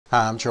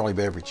Hi, I'm Charlie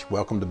Beverage.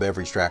 Welcome to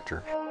Beverage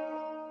Tractor.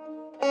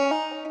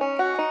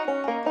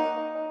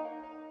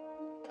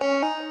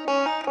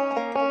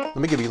 Let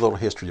me give you a little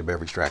history of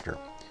Beverage Tractor.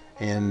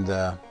 In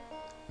the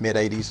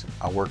mid-80s,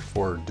 I worked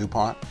for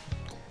DuPont,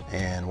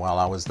 and while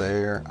I was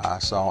there, I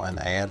saw an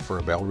ad for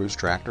a Beverage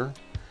Tractor,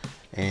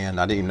 and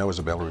I didn't even know it was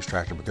a Beverage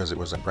Tractor because it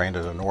was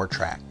branded a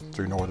Nortrac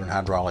through Northern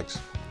Hydraulics.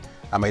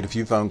 I made a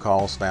few phone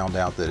calls, found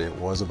out that it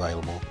was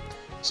available.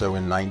 So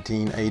in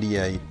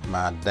 1988,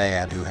 my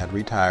dad, who had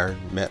retired,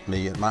 met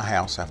me at my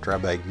house after I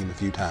begged him a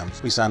few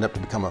times. We signed up to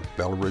become a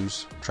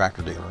Belarus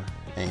tractor dealer,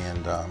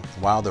 and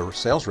while the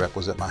sales rep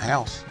was at my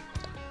house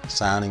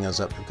signing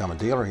us up to become a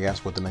dealer, he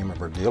asked what the name of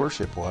our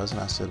dealership was,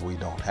 and I said, we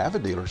don't have a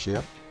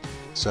dealership.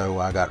 So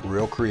I got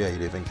real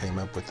creative and came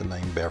up with the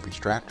name Beverage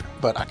Tractor.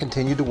 But I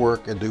continued to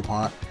work at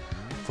DuPont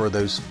for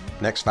those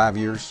next 5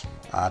 years.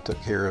 I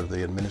took care of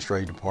the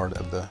administrative part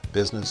of the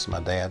business. My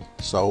dad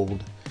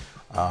sold.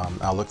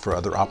 I looked for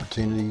other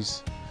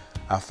opportunities.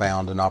 I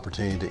found an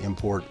opportunity to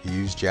import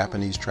used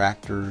Japanese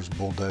tractors,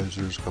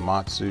 bulldozers,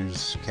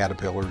 Komatsus,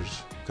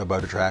 Caterpillars,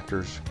 Kubota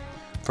tractors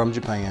from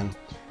Japan,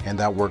 and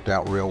that worked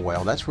out real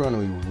well. That's when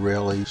we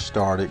really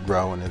started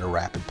growing at a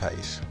rapid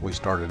pace. We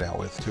started out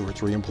with 2 or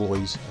 3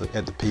 employees.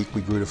 At the peak,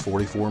 we grew to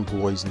 44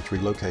 employees in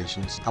 3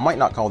 locations. I might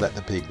not call that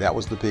the peak. That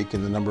was the peak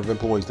in the number of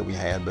employees that we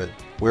had, but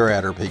we're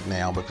at our peak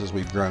now because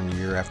we've grown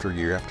year after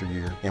year after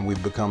year, and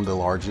we've become the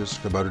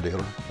largest Kubota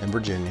dealer in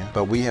Virginia.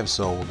 But we have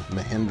sold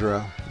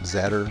Mahindra,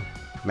 Zetter,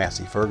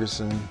 Massey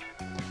Ferguson,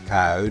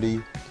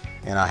 Coyote,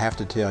 and I have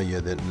to tell you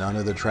that none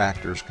of the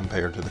tractors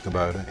compared to the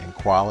Kubota in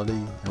quality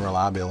and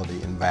reliability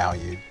and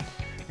value.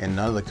 And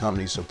none of the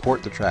companies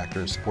support the tractor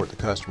and support the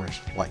customers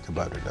like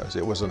Kubota does.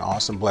 It was an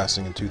awesome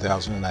blessing in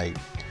 2008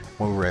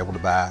 when we were able to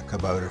buy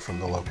Kubota from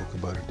the local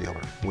Kubota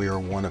dealer. We are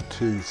one of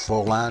 2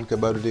 full-line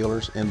Kubota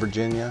dealers in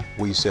Virginia.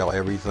 We sell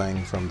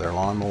everything from their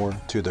lawnmower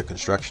to their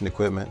construction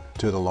equipment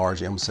to the large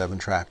M7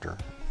 tractor.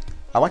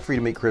 I'd like for you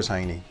to meet Chris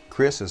Haney.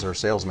 Chris is our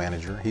sales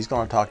manager. He's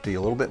going to talk to you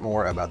a little bit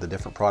more about the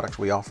different products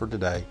we offer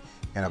today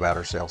and about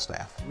our sales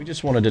staff. We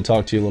just wanted to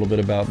talk to you a little bit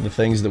about the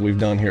things that we've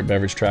done here at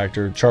Beverage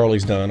Tractor,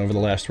 Charlie's done over the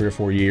last 3 or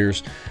 4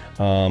 years,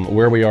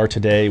 where we are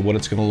today, what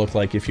it's going to look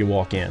like if you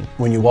walk in.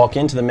 When you walk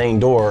into the main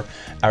door,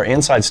 our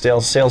inside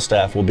sales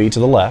staff will be to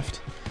the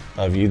left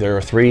of you. There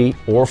are 3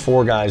 or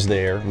 4 guys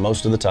there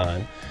most of the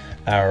time.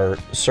 Our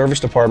service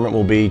department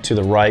will be to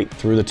the right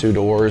through the 2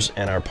 doors,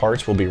 and our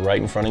parts will be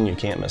right in front of you. You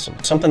can't miss them.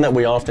 Something that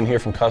we often hear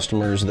from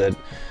customers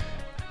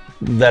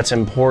that's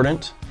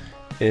important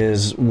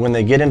is when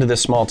they get into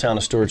this small town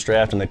of Stewart's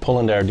Draft and they pull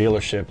into our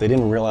dealership, they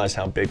didn't realize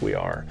how big we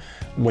are.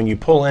 When you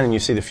pull in and you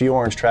see the few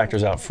orange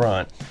tractors out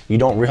front, you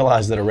don't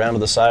realize that around to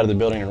the side of the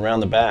building and around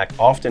the back,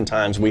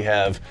 oftentimes we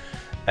have,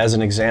 as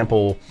an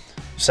example,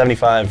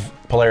 75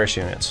 Polaris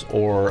units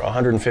or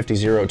 150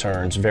 zero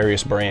turns,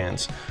 various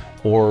brands,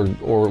 or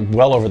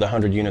well over the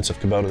 100 units of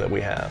Kubota that we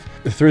have.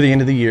 Through the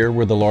end of the year,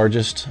 we're the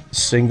largest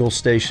single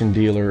station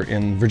dealer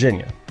in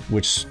Virginia,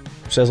 which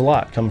says a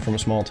lot coming from a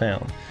small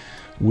town.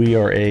 We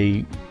are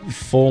a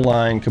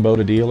full-line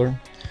Kubota dealer,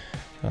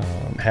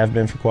 have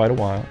been for quite a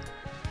while.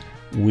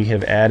 We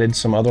have added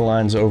some other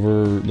lines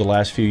over the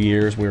last few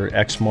years. We're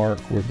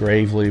Exmark, we're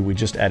Gravely, we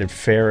just added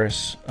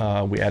Ferris,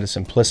 we added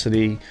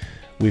Simplicity,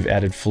 we've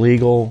added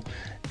Flegel,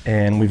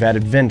 and we've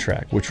added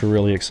Ventrac, which we're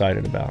really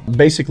excited about.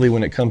 Basically,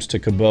 when it comes to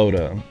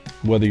Kubota,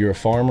 whether you're a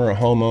farmer, a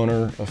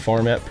homeowner, a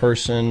farmette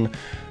person,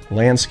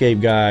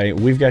 landscape guy,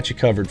 we've got you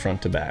covered front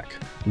to back.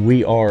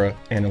 We are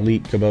an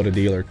elite Kubota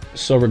dealer.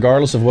 So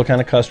regardless of what kind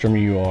of customer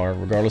you are,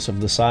 regardless of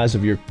the size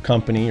of your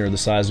company or the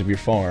size of your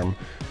farm,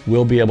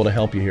 we'll be able to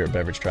help you here at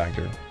Beverage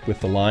Tractor.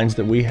 With the lines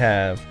that we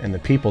have and the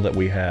people that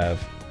we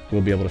have,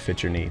 we'll be able to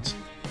fit your needs.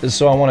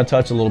 So I want to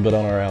touch a little bit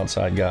on our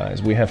outside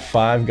guys. We have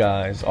 5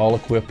 guys, all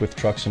equipped with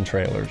trucks and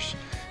trailers.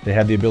 They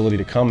have the ability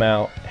to come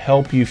out,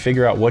 help you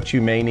figure out what you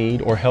may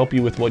need, or help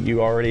you with what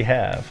you already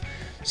have.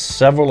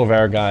 Several of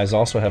our guys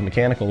also have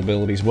mechanical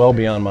abilities well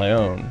beyond my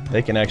own.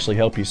 They can actually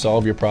help you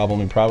solve your problem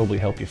and probably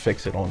help you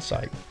fix it on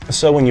site.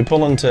 So when you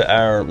pull into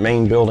our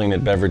main building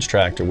at Beverage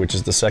Tractor, which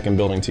is the second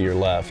building to your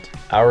left,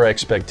 our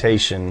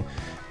expectation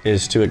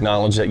is to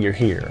acknowledge that you're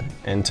here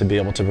and to be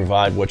able to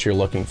provide what you're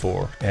looking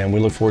for. And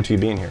we look forward to you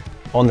being here.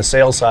 On the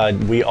sales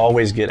side, we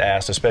always get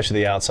asked, especially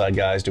the outside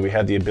guys, do we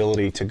have the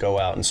ability to go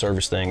out and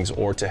service things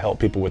or to help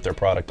people with their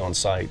product on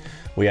site?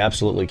 We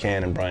absolutely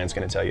can, and Brian's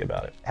going to tell you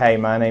about it. Hey,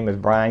 my name is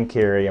Brian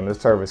Carey. I'm the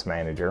service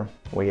manager.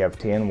 We have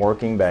 10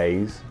 working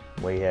bays.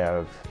 We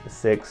have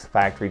 6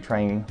 factory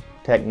trained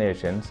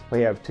technicians.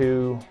 We have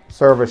 2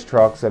 service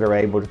trucks that are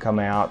able to come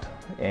out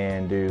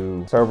and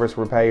do service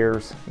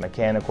repairs,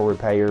 mechanical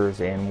repairs,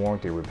 and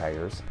warranty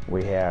repairs.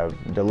 We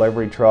have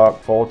delivery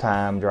truck,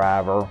 full-time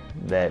driver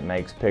that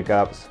makes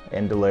pickups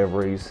and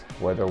deliveries,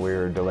 whether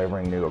we're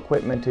delivering new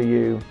equipment to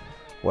you,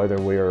 whether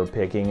we're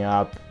picking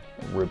up,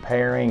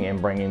 repairing,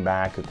 and bringing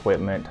back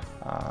equipment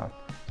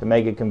to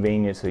make it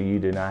convenient so you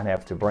do not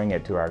have to bring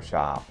it to our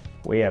shop.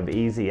 We have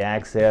easy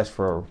access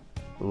for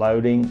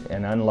loading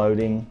and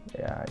unloading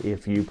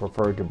if you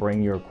prefer to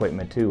bring your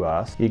equipment to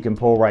us. You can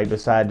pull right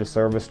beside the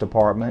service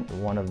department.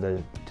 One of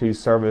the two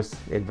service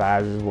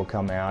advisors will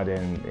come out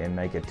and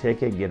make a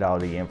ticket, get all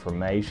the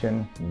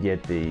information,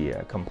 get the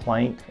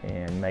complaint,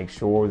 and make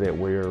sure that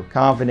we're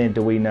confident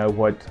that we know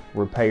what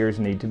repairs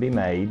need to be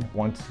made.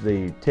 Once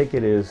the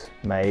ticket is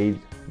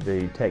made,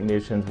 the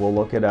technicians will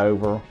look it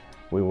over.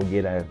 We will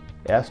get an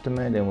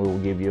estimate and we will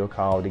give you a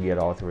call to get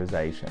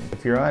authorization.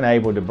 If you're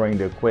unable to bring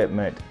the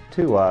equipment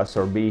to us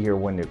or be here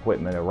when the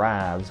equipment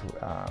arrives,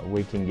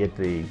 we can get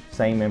the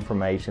same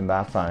information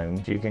by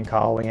phone. You can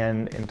call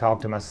in and talk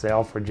to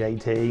myself or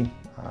JT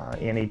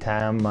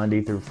anytime,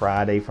 Monday through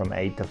Friday from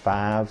 8 to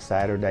 5,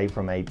 Saturday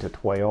from 8 to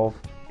 12.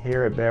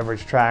 Here at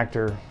Beverage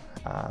Tractor,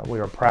 we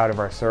are proud of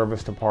our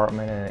service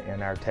department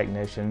and our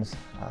technicians.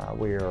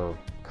 We are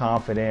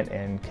confident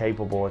and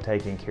capable of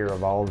taking care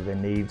of all of the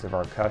needs of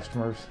our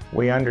customers.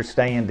 We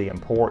understand the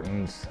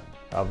importance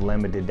of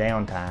limited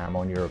downtime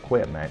on your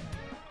equipment,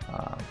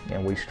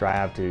 and we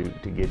strive to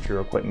get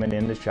your equipment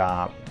in the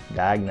shop,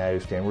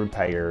 diagnosed and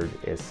repaired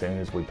as soon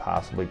as we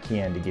possibly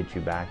can to get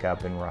you back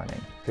up and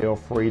running. Feel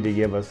free to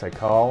give us a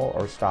call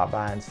or stop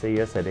by and see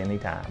us at any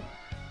time.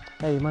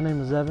 Hey, my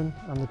name is Evan.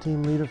 I'm the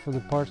team leader for the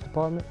parts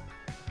department.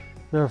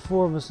 There are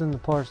 4 of us in the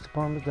parts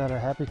department that are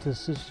happy to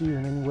assist you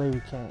in any way we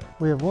can.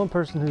 We have one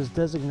person who is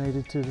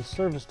designated to the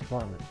service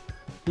department.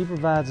 He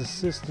provides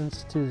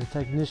assistance to the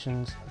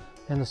technicians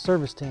and the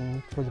service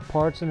team for the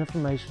parts and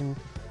information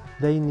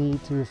they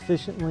need to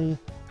efficiently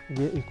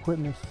get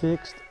equipment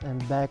fixed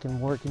and back in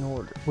working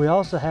order. We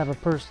also have a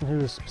person who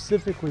is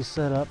specifically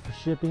set up for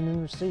shipping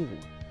and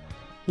receiving.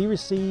 He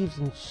receives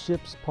and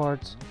ships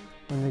parts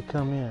when they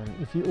come in.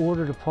 If you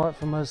ordered a part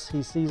from us,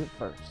 he sees it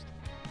first.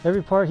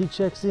 Every part he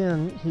checks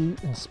in, he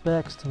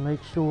inspects to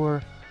make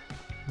sure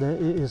that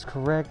it is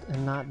correct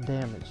and not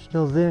damaged.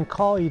 He'll then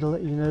call you to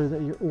let you know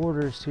that your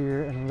order is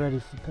here and ready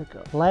for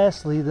pickup.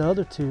 Lastly, the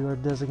other 2 are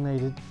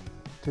designated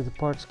to the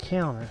parts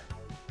counter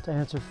to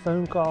answer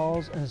phone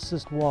calls and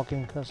assist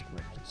walk-in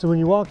customers. So when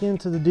you walk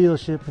into the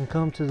dealership and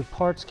come to the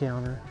parts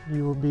counter,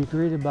 you will be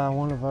greeted by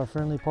one of our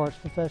friendly parts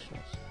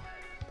professionals.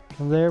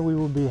 From there, we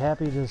will be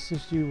happy to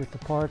assist you with the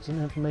parts and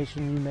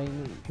information you may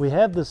need. We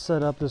have this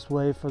set up this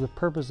way for the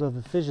purpose of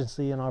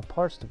efficiency in our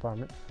parts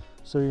department,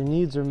 so your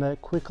needs are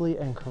met quickly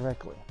and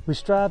correctly. We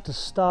strive to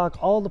stock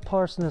all the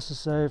parts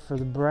necessary for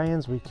the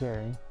brands we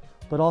carry,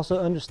 but also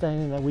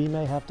understanding that we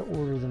may have to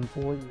order them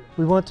for you.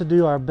 We want to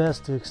do our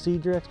best to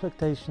exceed your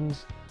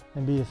expectations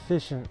and be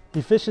efficient.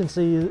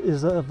 Efficiency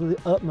is of the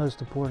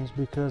utmost importance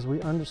because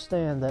we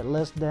understand that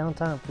less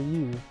downtime for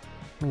you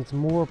means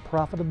more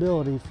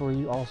profitability for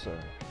you also.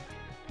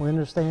 We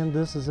understand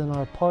this is in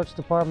our parts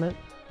department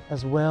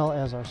as well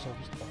as our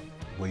service department.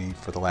 We,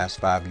 for the last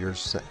 5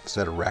 years,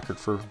 set a record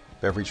for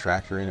Beverage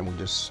Tractor, and we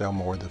just sell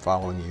more the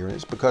following year.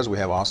 It's because we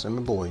have awesome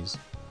employees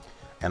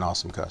and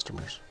awesome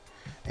customers.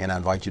 And I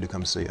invite you to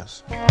come see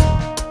us.